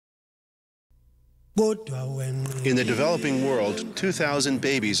In the developing world, 2,000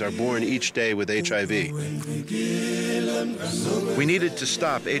 babies are born each day with HIV. We needed to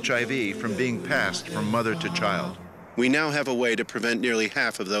stop HIV from being passed from mother to child. We now have a way to prevent nearly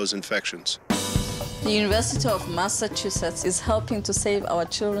half of those infections. The University of Massachusetts is helping to save our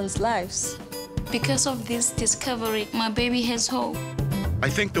children's lives. Because of this discovery, my baby has hope. I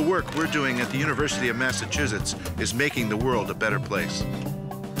think the work we're doing at the University of Massachusetts is making the world a better place.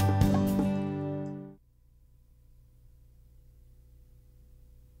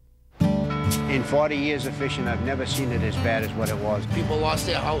 In 40 years of fishing, I've never seen it as bad as what it was. People lost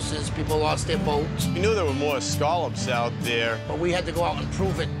their houses, people lost their boats. We knew there were more scallops out there, but we had to go out and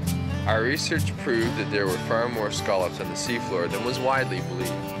prove it. Our research proved that there were far more scallops on the seafloor than was widely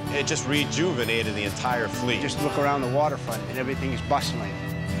believed. It just rejuvenated the entire fleet. Just look around the waterfront and everything is bustling.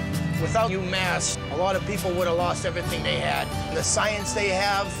 Without UMass, a lot of people would have lost everything they had. The science they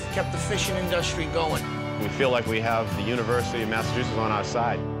have kept the fishing industry going. We feel like we have the University of Massachusetts on our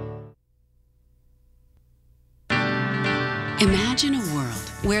side. Imagine a world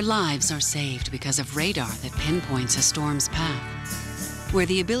where lives are saved because of radar that pinpoints a storm's path, where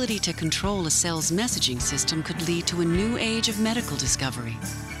the ability to control a cell's messaging system could lead to a new age of medical discovery,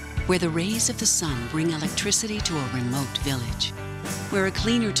 where the rays of the sun bring electricity to a remote village, where a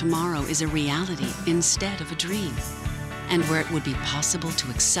cleaner tomorrow is a reality instead of a dream, and where it would be possible to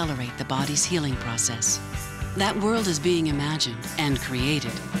accelerate the body's healing process. That world is being imagined and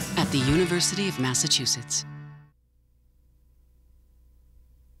created at the University of Massachusetts.